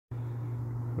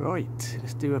Right,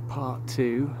 let's do a part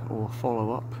 2 or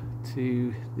follow-up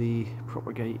to the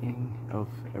propagating of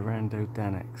Arundo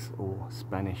donax or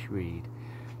Spanish reed.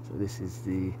 So this is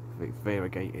the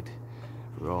variegated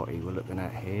variety we're looking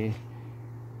at here.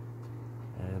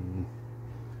 I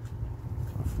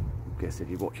guess if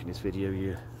you're watching this video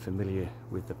you're familiar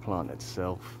with the plant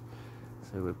itself.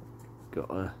 So we've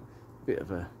got a bit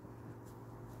of a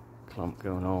clump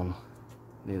going on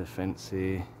near the fence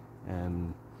here.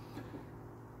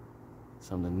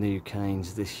 Some of the new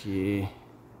canes this year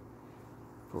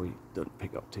probably don't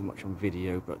pick up too much on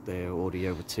video, but they're already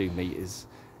over 2 meters,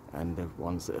 and the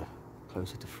ones that are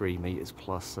closer to 3 meters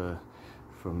plus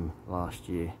from last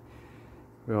year.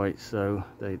 Right, so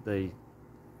they're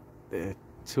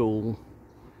tall,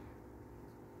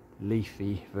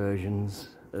 leafy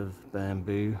versions of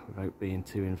bamboo without being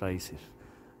too invasive.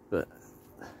 But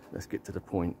let's get to the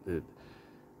point that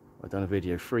I done a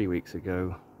video 3 weeks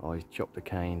ago. I chopped the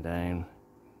cane down,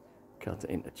 cut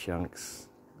it into chunks,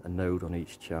 a node on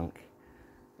each chunk,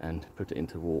 and put it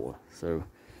into water. So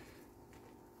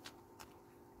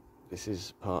this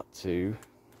is part 2.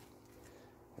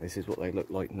 This is what they look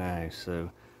like now.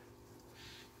 So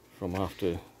from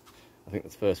after, I think the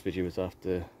first video was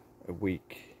after a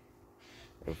week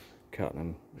of cutting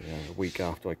them, a week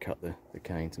after I cut the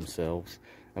canes themselves,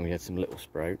 and we had some little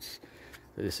sprouts.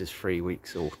 So this is 3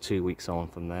 weeks or 2 weeks on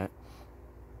from that,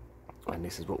 and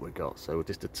this is what we got. So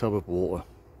just a tub of water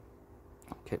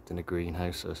kept in a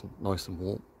greenhouse, so it's nice and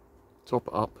warm. Top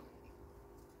it up.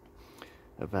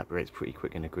 Evaporates pretty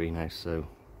quick in a greenhouse, so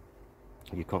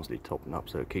you're constantly topping up,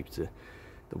 so it keeps the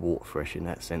water fresh in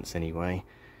that sense anyway.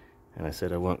 And I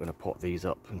said I weren't going to pot these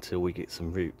up until we get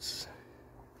some roots.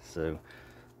 So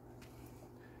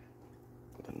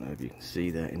I don't know if you can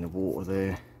see that in the water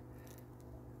there,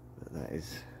 but that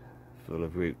is full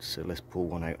of roots. So let's pull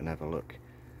one out and have a look.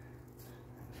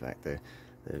 In fact,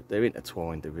 they're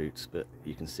intertwined, the roots, but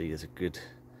you can see there's a good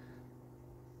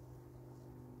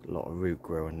lot of root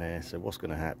growing there. So what's going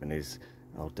to happen is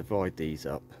I'll divide these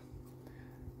up,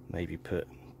 maybe put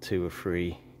 2 or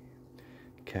 3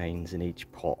 canes in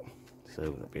each pot, so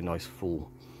that'll be a nice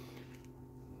full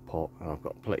pot. And I've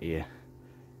got plenty of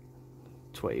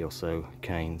 20 or so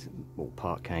canes, or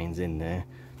part canes in there,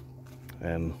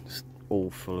 all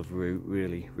full of root,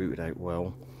 really rooted out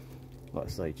well. Like I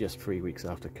say, just 3 weeks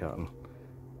after cutting,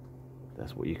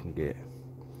 that's what you can get.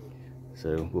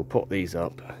 So we'll pot these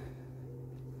up,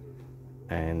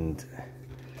 and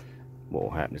what will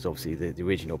happen is obviously the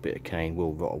original bit of cane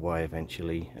will rot away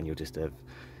eventually, and you'll just have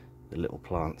the little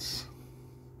plants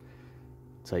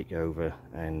take over,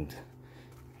 and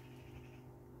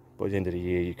by the end of the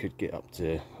year you could get up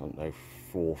to, I don't know,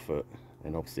 4 foot,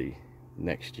 and obviously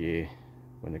next year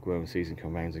when the growing season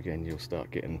comes around again you'll start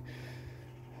getting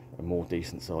a more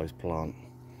decent sized plant.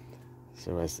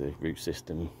 So as the root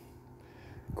system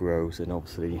grows, and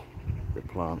obviously the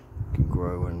plant can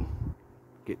grow and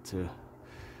get to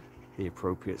the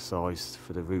appropriate size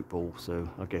for the root ball. So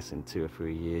I guess in 2 or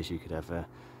 3 years you could have a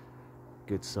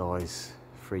good size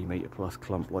 3 meter plus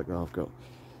clump like I've got.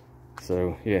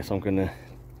 So yes, I'm going to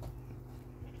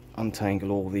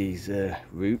untangle all these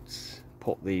roots,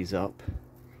 pot these up,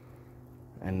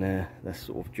 and that's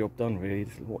sort of job done really.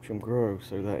 Just watch them grow.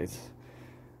 So that is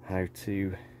how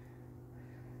to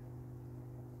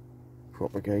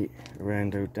propagate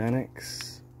Arundo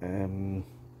donax.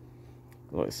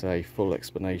 Like I say, full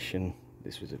explanation.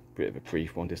 This was a bit of a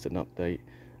brief one, just an update.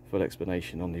 Full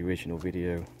explanation on the original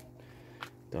video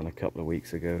done a couple of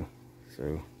weeks ago.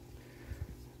 So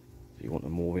if you want a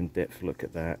more in-depth look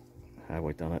at that, how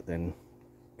I done it, then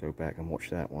go back and watch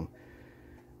that one.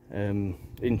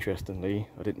 Interestingly,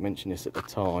 I didn't mention this at the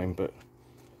time, but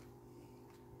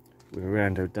with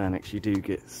Arundo donax you do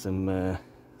get some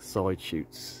side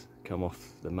shoots come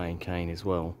off the main cane as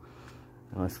well.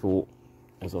 And I thought,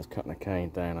 as I was cutting the cane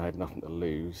down, I had nothing to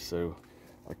lose, so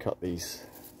I cut these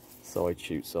side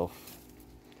shoots off.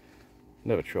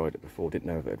 Never tried it before, didn't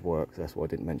know if it would work, so that's why I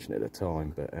didn't mention it at the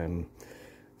time. But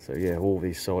so yeah, all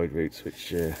these side roots,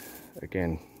 which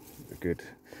again, a good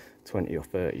 20 or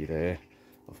 30 there.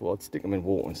 I thought I'd stick them in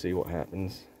water and see what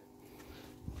happens,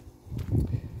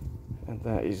 and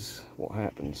that is what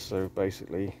happens. So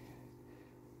basically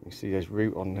you see there's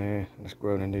root on there, and it's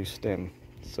grown a new stem.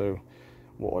 So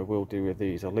what I will do with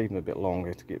these, I'll leave them a bit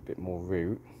longer to get a bit more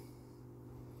root,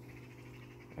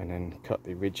 and then cut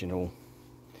the original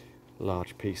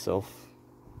large piece off,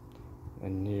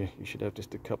 and you should have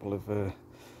just a couple of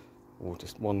or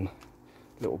just one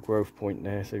little growth point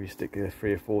there. So if you stick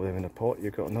 3 or 4 of them in a pot,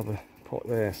 you've got another pot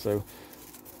there. So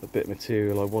a bit of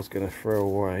material I was going to throw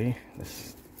away.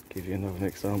 Let's give you another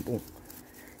example.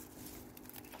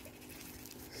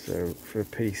 So for a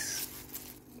piece,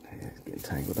 yeah, it's getting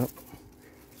tangled up.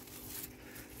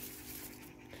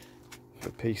 For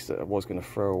a piece that I was going to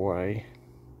throw away,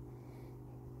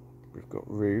 we've got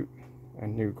root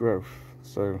and new growth.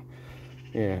 So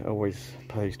yeah, it always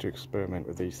pays to experiment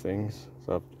with these things.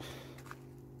 So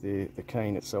the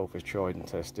cane itself is tried and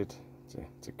tested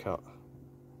to cut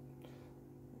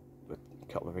a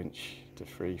couple of inch to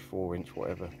 3-4 inch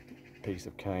whatever piece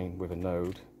of cane with a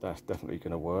node. That's definitely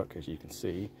going to work, as you can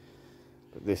see.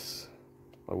 But this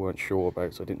I weren't sure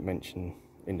about, so I didn't mention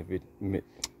in the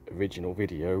original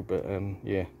video, but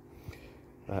yeah,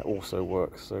 that also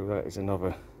works. So that is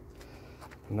another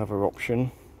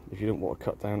option if you don't want to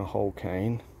cut down a whole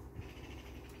cane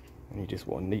and you just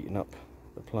want to neaten up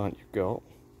the plant you've got.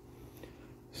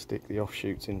 Stick the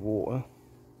offshoots in water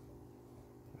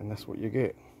and that's what you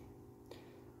get.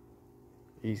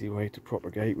 Easy way to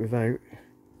propagate without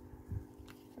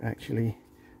actually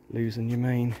losing your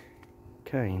main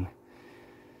cane.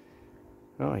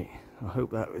 Right, I hope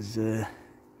that was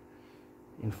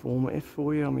informative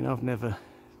for you. I mean, I've never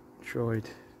tried,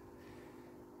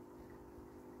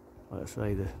 like I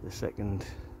say, the second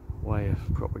way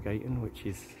of propagating, which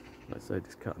is, like I say,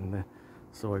 just cutting the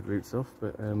side roots off,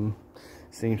 but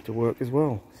seems to work as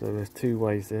well. So there's two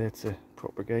ways there to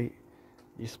propagate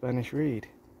your Spanish reed,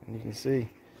 and you can see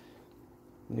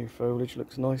new foliage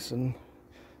looks nice and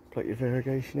plenty of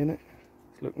variegation in it.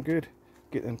 It's looking good.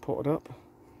 Get them potted up.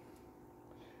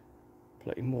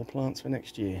 Plenty more plants for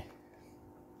next year.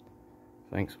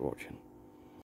 Thanks for watching.